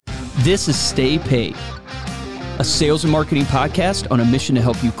This is Stay Paid, a sales and marketing podcast on a mission to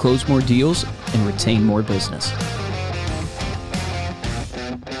help you close more deals and retain more business.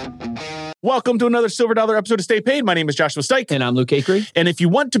 Welcome to another Silver Dollar episode of Stay Paid. My name is Joshua Stike. And I'm Luke Akery. And if you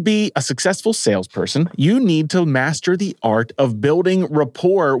want to be a successful salesperson, you need to master the art of building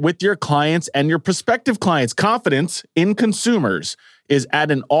rapport with your clients and your prospective clients. Confidence in consumers is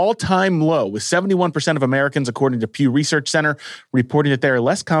at an all-time low, with 71% of Americans, according to Pew Research Center, reporting that they are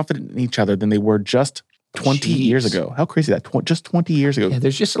less confident in each other than they were just 20 years ago. How crazy is that? Just 20 years ago. Yeah,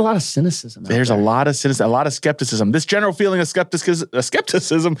 there's just a lot of cynicism. There's a lot of cynicism, a lot of skepticism. This general feeling of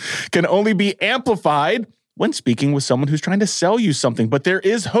skepticism can only be amplified when speaking with someone who's trying to sell you something. But there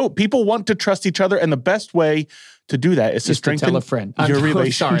is hope. People want to trust each other, and the best way to do that is to strengthen tell a friend. your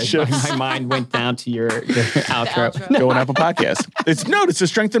relationships. Sorry, my mind went down to your outro. Go on Apple Podcasts. It's to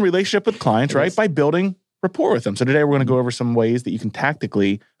strengthen relationship with clients, right? By building rapport with them. So today we're going to go over some ways that you can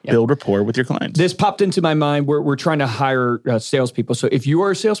tactically build rapport with your clients. This popped into my mind. We're trying to hire salespeople. So if you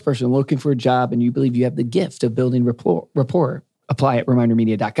are a salesperson looking for a job and you believe you have the gift of building rapport, apply at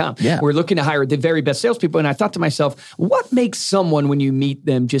remindermedia.com. Yeah. We're looking to hire the very best salespeople. And I thought to myself, what makes someone, when you meet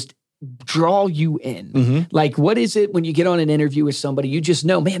them, just draw you in? Mm-hmm. Like, what is it when you get on an interview with somebody, you just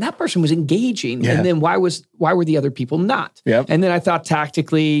know, man, that person was engaging. Yeah. And then why were the other people not? Yep. And then I thought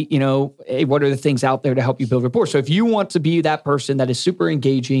tactically, hey, what are the things out there to help you build rapport? So if you want to be that person that is super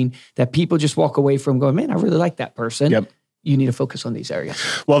engaging, that people just walk away from going, man, I really like that person. Yep. You need to focus on these areas.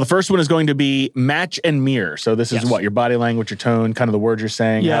 Well, the first one is going to be match and mirror. So this is what your body language, your tone, kind of the words you're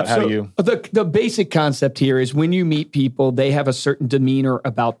saying. Yeah. How do you? The basic concept here is when you meet people, they have a certain demeanor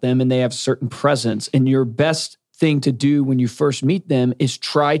about them and they have a certain presence. And your best thing to do when you first meet them is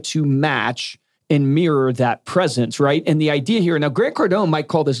try to match and mirror that presence, right? And the idea here, now Grant Cardone might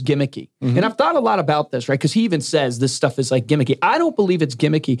call this gimmicky. Mm-hmm. And I've thought a lot about this, right? Because he even says this stuff is like gimmicky. I don't believe it's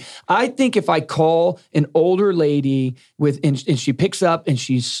gimmicky. I think if I call an older lady and she picks up and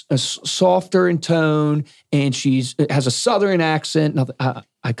she's softer in tone and has a Southern accent. Now,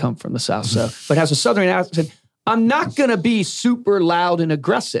 I come from the South, but has a Southern accent. I'm not going to be super loud and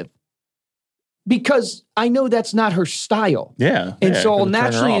aggressive, because I know that's not her style. Yeah. And so I'll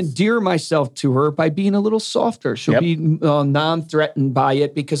naturally endear myself to her by being a little softer. She'll be non-threatened by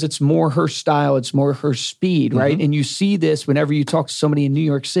it because it's more her style. It's more her speed, right? And you see this whenever you talk to somebody in New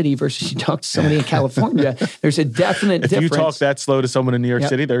York City versus you talk to somebody in California. There's a definite difference. If you talk that slow to someone in New York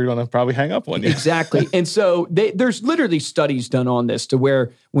City, they're going to probably hang up on you. Exactly. And so there's literally studies done on this to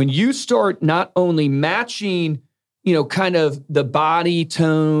where when you start not only matching kind of the body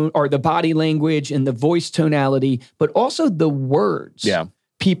tone or the body language and the voice tonality, but also the words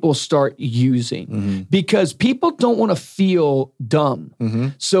people start using, because people don't want to feel dumb.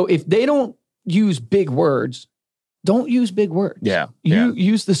 So if they don't use big words, don't use big words. You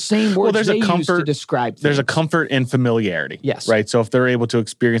use the same words use to describe things. There's a comfort in familiarity. Yes. Right? So if they're able to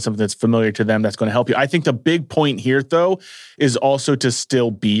experience something that's familiar to them, that's going to help you. I think the big point here, though, is also to still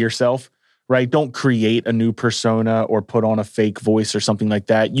be yourself. Right? Don't create a new persona or put on a fake voice or something like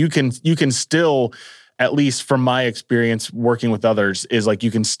that. You can still, at least from my experience working with others, is like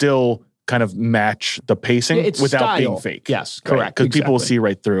you can still kind of match the pacing without being fake. Yes, correct. Because people will see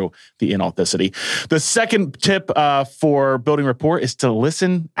right through the inauthenticity. The second tip for building rapport is to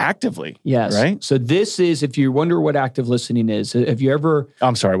listen actively. Yes. Right? So this is, if you wonder what active listening is, have you ever...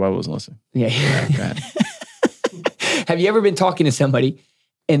 I'm sorry, why wasn't listening? Yeah. Have you ever been talking to somebody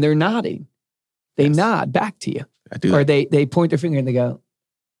and they're nodding? They nod back to you. I do. Or they point their finger and they go,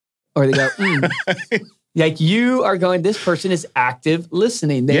 Like you are going, this person is active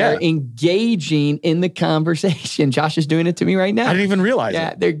listening. They are engaging in the conversation. Josh is doing it to me right now. I didn't even realize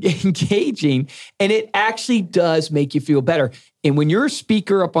it. They're engaging. And it actually does make you feel better. And when you're a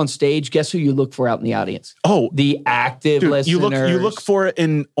speaker up on stage, guess who you look for out in the audience? Oh, the active listeners. You look for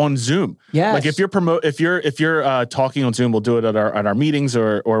it on Zoom. Yes. Like if you're talking on Zoom, we'll do it at our meetings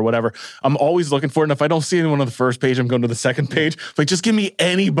or whatever. I'm always looking for it. And if I don't see anyone on the first page, I'm going to the second page. Like just give me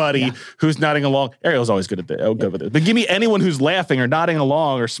anybody who's nodding along. Ariel's always good at that. Good with it. But give me anyone who's laughing or nodding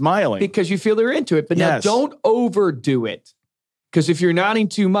along or smiling. Because you feel they're into it. But now don't overdo it. Because if you're nodding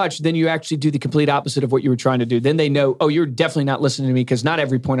too much, then you actually do the complete opposite of what you were trying to do. Then they know, oh, you're definitely not listening to me because not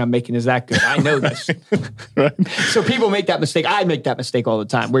every point I'm making is that good. I know this. Right. So people make that mistake. I make that mistake all the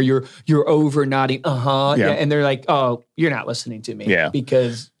time where you're over nodding, and they're like, oh, you're not listening to me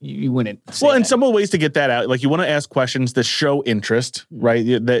because you wouldn't say and some of the ways to get that out, like you want to ask questions that show interest,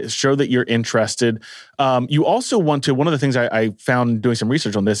 right? That show that you're interested. You also want to, one of the things I found doing some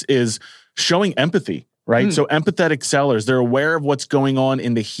research on this is showing empathy. right? So empathetic sellers, they're aware of what's going on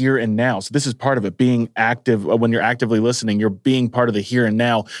in the here and now. So this is part of it, being active. When you're actively listening, you're being part of the here and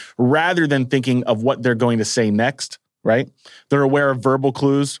now rather than thinking of what they're going to say next, right? They're aware of verbal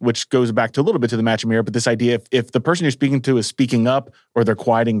clues, which goes back to a little bit to the match and mirror, but this idea, if the person you're speaking to is speaking up or they're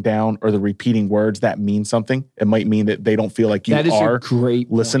quieting down or they're repeating words, that means something. It might mean that they don't feel like you are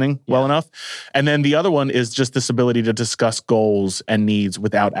listening well enough. And then the other one is just this ability to discuss goals and needs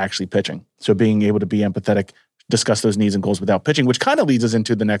without actually pitching. So being able to be empathetic, discuss those needs and goals without pitching, which kind of leads us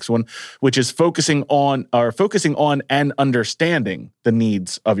into the next one, which is focusing on and understanding the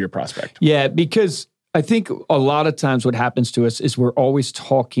needs of your prospect. Yeah, because I think a lot of times what happens to us is we're always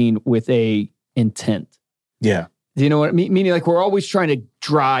talking with a intent. Yeah. Do you know what I mean? Meaning like we're always trying to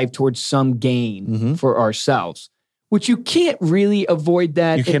drive towards some gain for ourselves, which you can't really avoid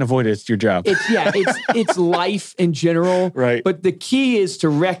that. You can't avoid it. It's your job. It's life in general. Right. But the key is to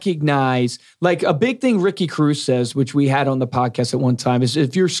recognize, like a big thing Ricky Cruz says, which we had on the podcast at one time, is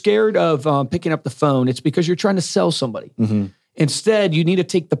if you're scared of picking up the phone, it's because you're trying to sell somebody. Instead, you need to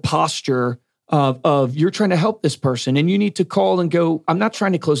take the posture of you're trying to help this person and you need to call and go, I'm not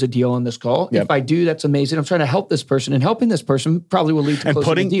trying to close a deal on this call. If I do, that's amazing. I'm trying to help this person, and helping this person probably will lead to closing a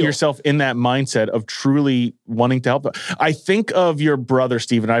deal. And putting yourself in that mindset of truly wanting to help. I think of your brother,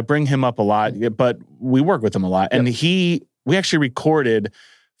 Stephen. I bring him up a lot, but we work with him a lot. And we actually recorded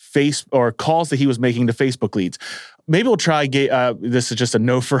calls that he was making to Facebook leads. Maybe we'll try, this is just a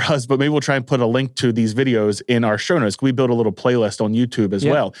no for us, but maybe we'll try and put a link to these videos in our show notes. We build a little playlist on YouTube as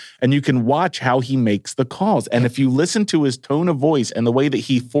well. And you can watch how he makes the calls. And if you listen to his tone of voice and the way that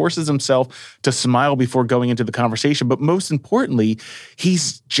he forces himself to smile before going into the conversation, but most importantly,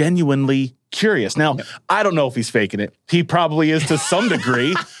 he's genuinely curious. Now, I don't know if he's faking it. He probably is to some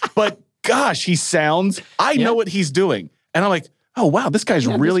degree, but gosh, he sounds, I know what he's doing. And I'm like, oh, wow, this guy's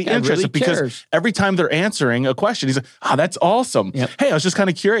really interested because every time they're answering a question, he's like, that's awesome. Hey, I was just kind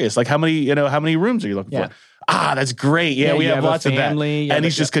of curious, like how many rooms are you looking for? That's great. Yeah, we have lots of that. And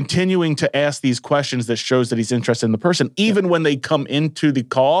he's just continuing to ask these questions that shows that he's interested in the person, even when they come into the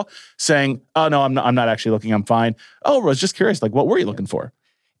call saying, oh, no, I'm not actually looking, I'm fine. Oh, I was just curious, like what were you looking for?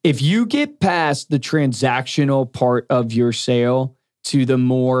 If you get past the transactional part of your sale to the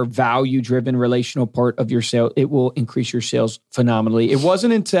more value-driven relational part of your sale, it will increase your sales phenomenally. It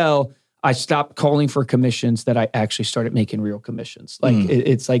wasn't until I stopped calling for commissions that I actually started making real commissions. Like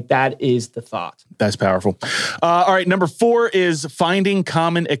it's like that is the thought. That's powerful. All right, number 4 is finding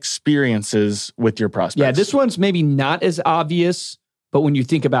common experiences with your prospects. Yeah, this one's maybe not as obvious, but when you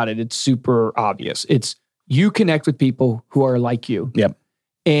think about it, it's super obvious. It's you connect with people who are like you. Yep.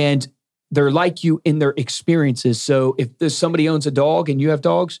 And they're like you in their experiences. So if there's somebody owns a dog and you have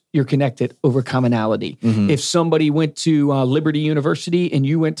dogs, you're connected over commonality. If somebody went to Liberty University and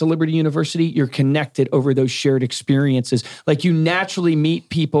you went to Liberty University, you're connected over those shared experiences. Like you naturally meet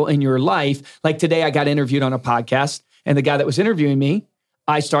people in your life. Like today I got interviewed on a podcast and the guy that was interviewing me,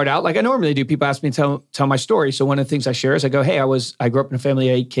 I start out like I normally do. People ask me to tell my story. So one of the things I share is I go, hey, I grew up in a family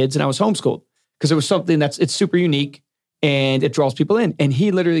of 8 kids and I was homeschooled because it was something it's super unique. And it draws people in. And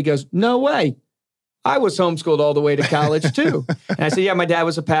he literally goes, no way. I was homeschooled all the way to college too. And I said, yeah, my dad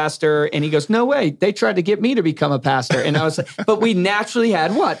was a pastor. And he goes, no way. They tried to get me to become a pastor. And I was like, but we naturally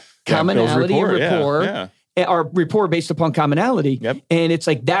had what? Commonality and rapport. Our rapport based upon commonality. And it's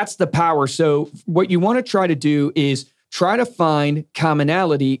like, that's the power. So what you want to try to do is try to find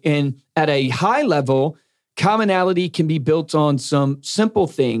commonality. And at a high level, commonality can be built on some simple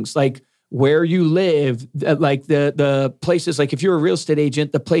things like where you live, like the places, like if you're a real estate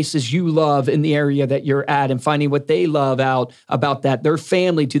agent, the places you love in the area that you're at and finding what they love out about that. Their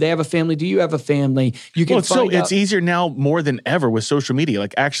family, do they have a family? Do you have a family? You can it's easier now more than ever with social media.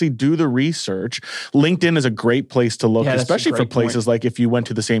 Like actually do the research. LinkedIn is a great place to look, especially for places like if you went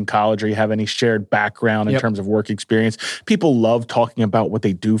to the same college or you have any shared background in terms of work experience. People love talking about what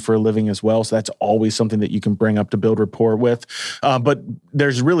they do for a living as well. So that's always something that you can bring up to build rapport with. But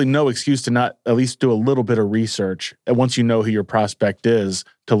there's really no excuse to not at least do a little bit of research once you know who your prospect is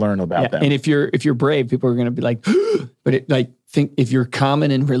to learn about them. And if you're brave, people are going to be like, but think if you're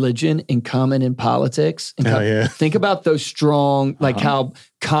common in religion and common in politics, and think about those strong, like how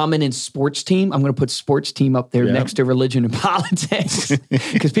common in sports team. I'm going to put sports team up there next to religion and politics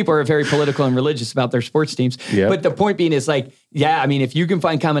because people are very political and religious about their sports teams. But the point being is like, if you can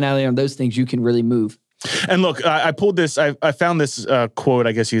find commonality on those things, you can really move. And look, I pulled this, I found this quote,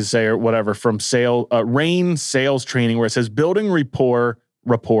 I guess you'd say, or whatever, from Rain Sales Training, where it says, building rapport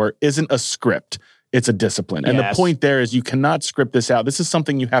isn't a script. It's a discipline. And Yes. the point there is you cannot script this out. This is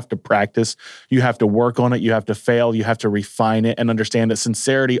something you have to practice. You have to work on it. You have to fail. You have to refine it and understand that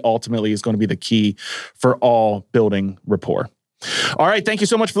sincerity ultimately is going to be the key for all building rapport. All right. Thank you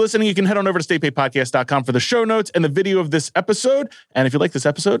so much for listening. You can head on over to staypaidpodcast.com for the show notes and the video of this episode. And if you like this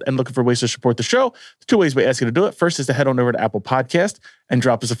episode and looking for ways to support the show, the 2 ways we ask you to do it. First is to head on over to Apple Podcast and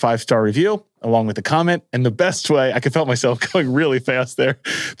drop us a 5-star review along with a comment. And the best way, I could felt myself going really fast there.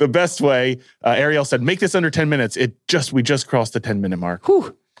 The best way, Ariel said, make this under 10 minutes. We just crossed the 10-minute mark.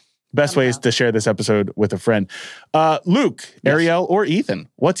 Whew. Best way is to share this episode with a friend. Luke, Yes. Ariel, or Ethan,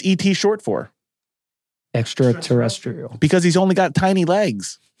 what's ET short for? Extraterrestrial. Because he's only got tiny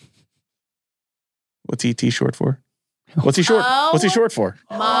legs. What's ET short for? What's he short? Oh. What's he short for?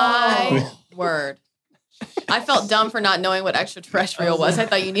 My word. I felt dumb for not knowing what extraterrestrial was. I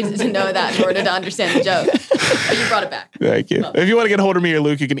thought you needed to know that in order to understand the joke. But you brought it back. Thank you. If you want to get a hold of me or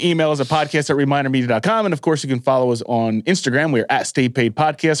Luke, you can email us at podcast@remindermedia.com. And of course, you can follow us on Instagram. We're at Stay Paid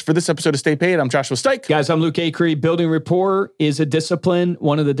Podcast. For this episode of Stay Paid, I'm Joshua Stike. Guys, I'm Luke Acree. Building rapport is a discipline.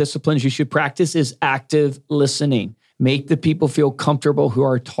 One of the disciplines you should practice is active listening. Make the people feel comfortable who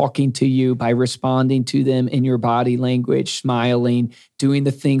are talking to you by responding to them in your body language, smiling, doing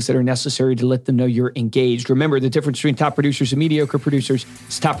the things that are necessary to let them know you're engaged. Remember, the difference between top producers and mediocre producers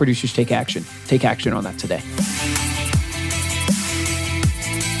is top producers take action. Take action on that today.